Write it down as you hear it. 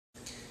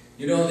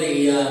You know,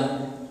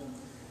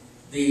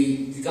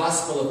 the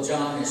Gospel of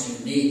John is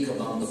unique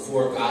among the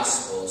four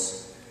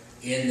Gospels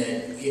in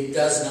that it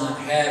does not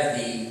have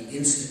the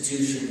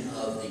institution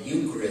of the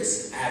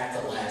Eucharist at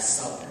the Last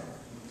Supper,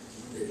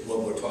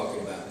 what we're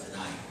talking about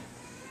tonight.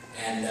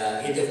 And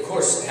it, of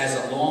course, has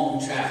a long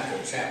chapter,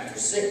 chapter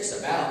 6,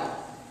 about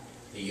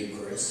the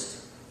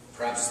Eucharist,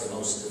 perhaps the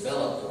most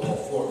developed of all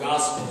four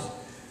Gospels,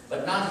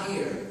 but not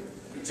here.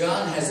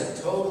 John has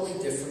a totally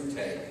different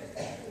take.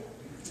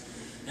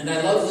 And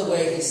I love the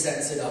way he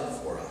sets it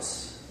up for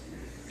us.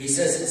 He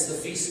says it's the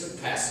Feast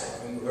of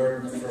Passover. You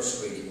heard in the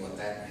first reading what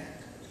that meant.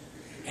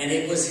 And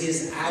it was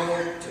his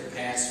hour to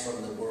pass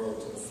from the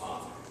world to the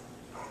Father.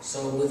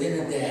 So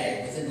within a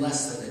day, within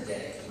less than a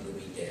day, he would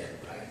be dead,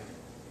 right?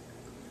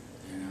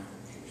 You know?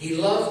 He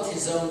loved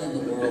his own in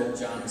the world,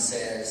 John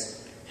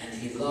says, and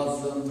he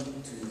loved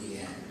them to the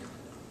end.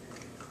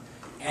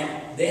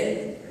 And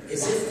then,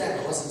 as if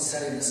that wasn't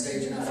setting the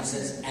stage enough, he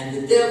says, and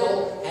the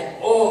devil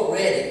had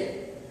already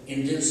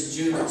induced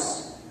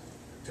Judas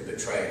to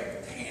betray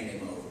him, to hand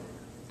him over.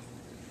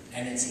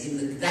 And it's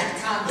in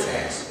that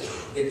context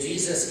that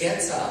Jesus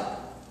gets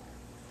up,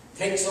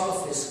 takes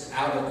off his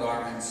outer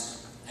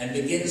garments, and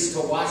begins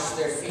to wash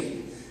their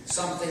feet,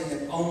 something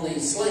that only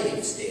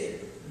slaves did.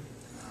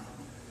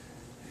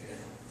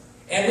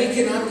 And we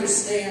can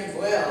understand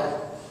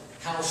well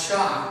how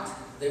shocked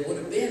they would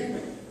have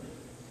been.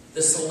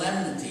 The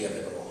solemnity of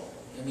it all.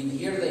 I mean,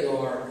 here they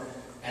are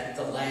at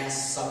the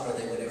last supper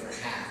they would ever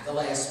have, the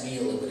last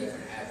meal they would ever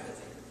have with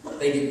him.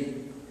 They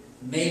didn't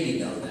maybe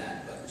know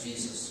that, but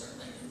Jesus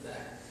certainly knew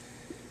that.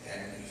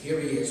 And here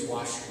he is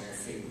washing their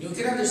feet. You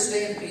can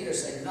understand Peter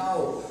saying,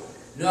 no,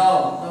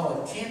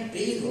 it can't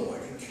be,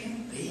 Lord. It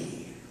can't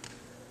be.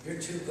 You're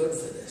too good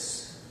for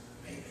this,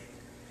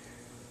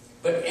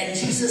 maybe. And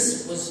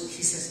Jesus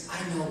he says,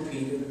 I know,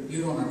 Peter,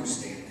 you don't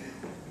understand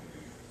now.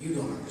 You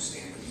don't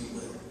understand, but you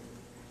will.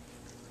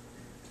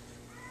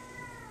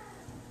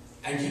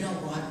 And you know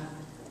what?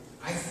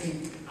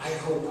 I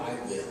hope I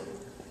will.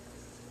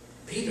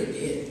 Peter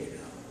did, you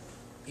know.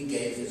 He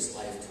gave his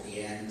life to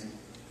the end.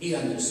 He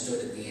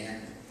understood at the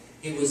end.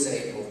 He was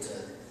able to,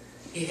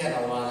 he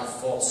had a lot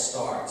of false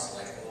starts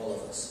like all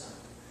of us.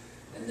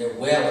 And they're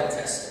well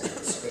attested in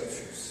the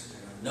Scriptures.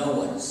 You know, no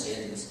one's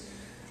sins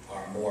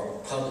are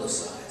more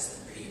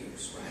publicized than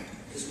Peter's, right?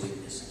 His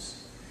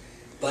weaknesses.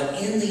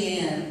 But in the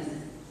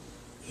end,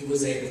 he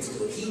was able to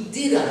do it. He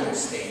did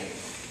understand.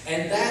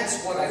 And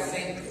that's what I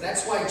think,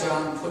 that's why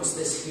John puts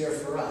this here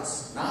for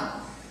us.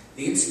 Not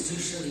the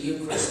institution of the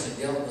Eucharist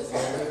he dealt with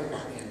earlier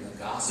in the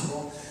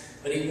Gospel,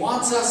 but he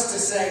wants us to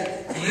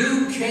say,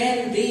 you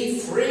can be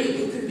free.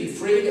 You can be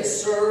free to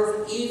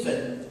serve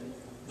even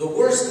the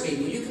worst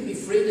people. You can be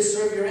free to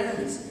serve your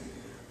enemies.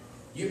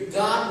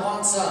 God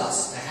wants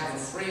us to have a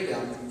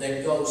freedom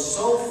that goes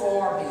so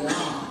far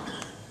beyond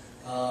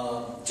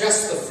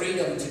just the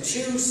freedom to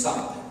choose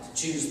something, to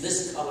choose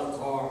this color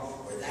car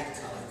or that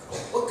color car.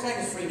 What kind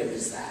of freedom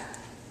is that?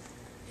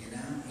 You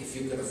know, if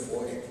you could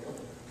afford it.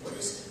 What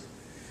is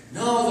it?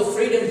 No, the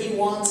freedom he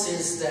wants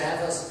is to have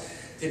us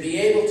to be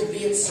able to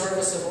be in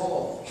service of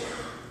all.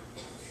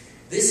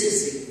 This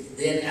is,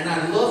 and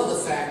I love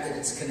the fact that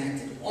it's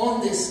connected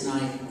on this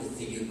night with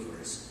the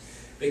Eucharist.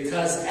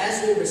 Because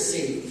as we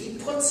receive, he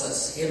puts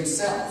us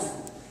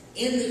himself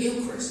in the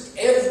Eucharist.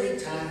 Every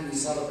time we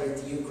celebrate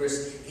the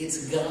Eucharist,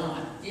 it's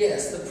God.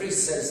 Yes, the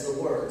priest says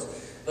the words,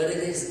 but it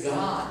is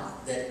God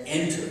that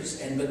enters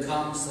and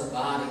becomes the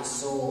body,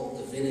 soul,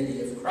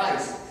 divinity of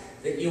Christ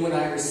that you and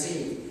I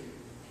receive.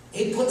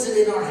 He puts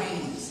it in our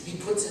hands. He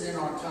puts it in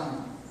our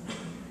tongue.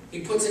 He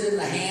puts it in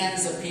the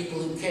hands of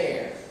people who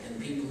care and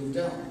people who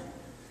don't.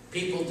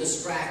 People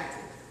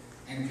distracted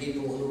and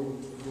people who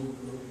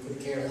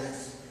could care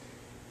less.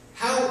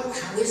 How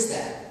is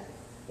that?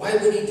 Why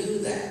would he do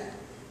that?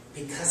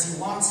 Because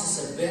he wants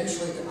us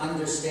eventually to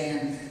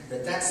understand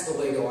that that's the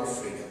way to our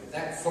freedom.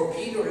 That for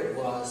Peter it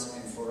was,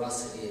 and for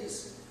us it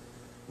is.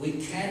 We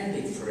can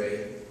be free,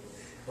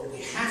 but we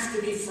have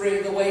to be free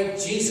the way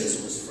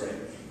Jesus was free.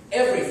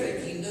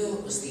 Everything. He knew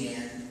it was the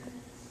end.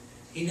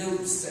 He knew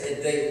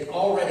they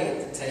already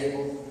at the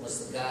table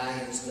was the guy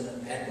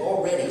who had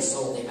already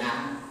sold him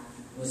out,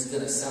 was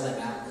going to sell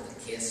him out with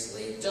a kiss,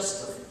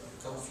 just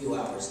a few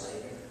hours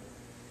later.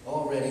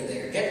 Already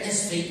there, getting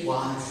his feet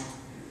washed,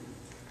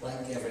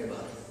 like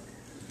everybody.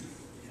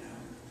 You know.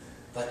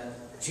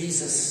 But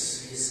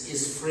Jesus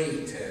is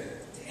free to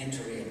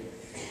enter in.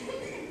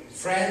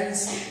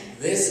 Friends,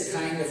 this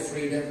kind of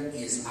freedom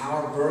is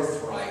our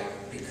birthright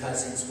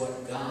because it's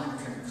what God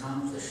can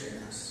accomplish in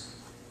us.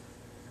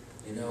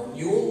 You know,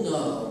 you'll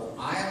know,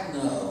 I'll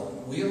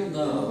know, we'll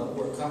know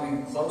we're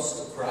coming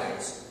close to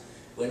Christ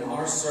when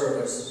our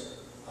service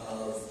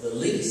of the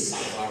least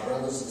of our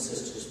brothers and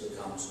sisters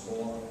becomes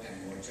more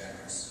and more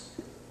generous.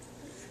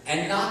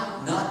 And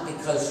not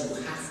because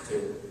you have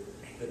to,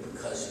 but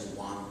because you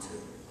want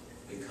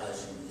to,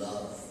 because you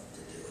love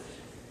to do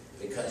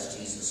it, because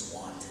Jesus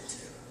wanted to.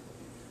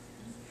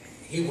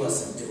 He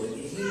wasn't doing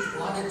it. He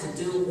wanted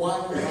to do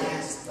one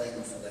last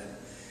thing for them.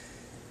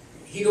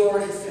 He'd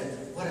already fed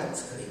them. What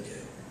else could he do?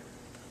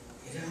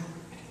 You know?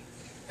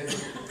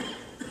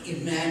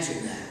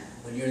 Imagine that,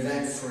 when you're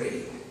that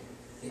free,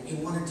 that you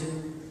want to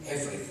do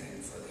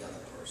everything for the other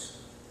person.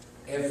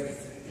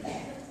 Everything.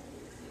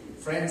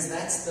 Friends,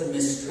 that's the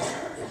mystery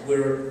that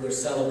we're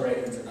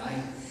celebrating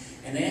tonight.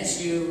 And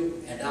as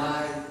you and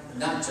I,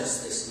 not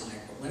just this night,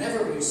 but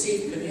whenever we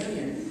receive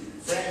communion,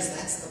 friends,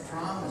 that's the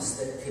promise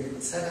that can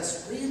set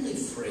us really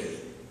free.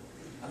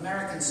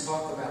 Americans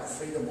talk about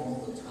freedom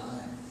all the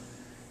time.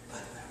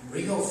 But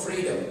real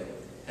freedom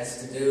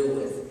has to do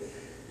with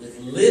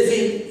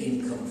living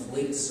in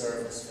complete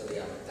service for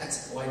the other.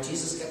 That's why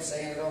Jesus kept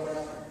saying it over and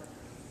over.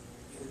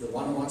 The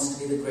one who wants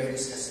to be the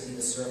greatest has to be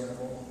the servant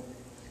of all.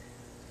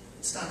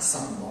 It's not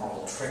some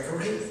moral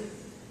trickery.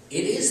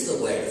 It is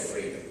the way to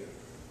freedom.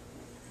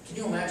 Can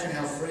you imagine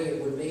how free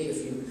it would be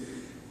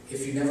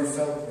if you never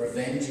felt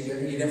revenge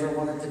again? You never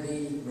wanted to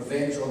be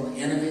revenge on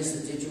the enemies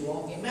that did you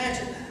wrong?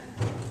 Imagine that.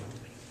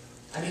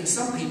 I mean,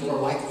 some people are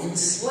like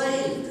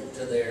enslaved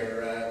to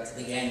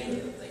to the anger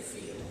that they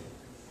feel,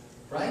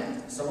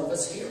 right? Some of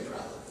us here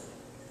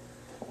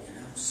probably, you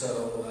know.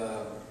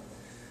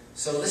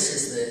 So this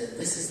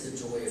is the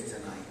joy of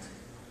tonight.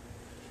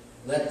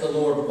 Let the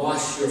Lord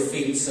wash your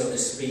feet, so to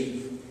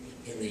speak,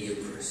 in the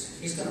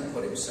Eucharist. He's going to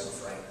put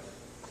himself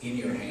right in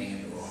your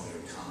hand or on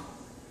your tongue.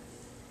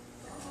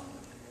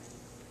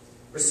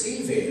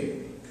 Receive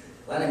him.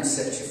 Let him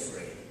set you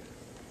free.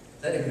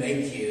 Let him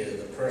make you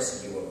the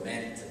person you were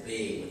meant to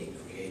be when he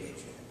created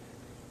you.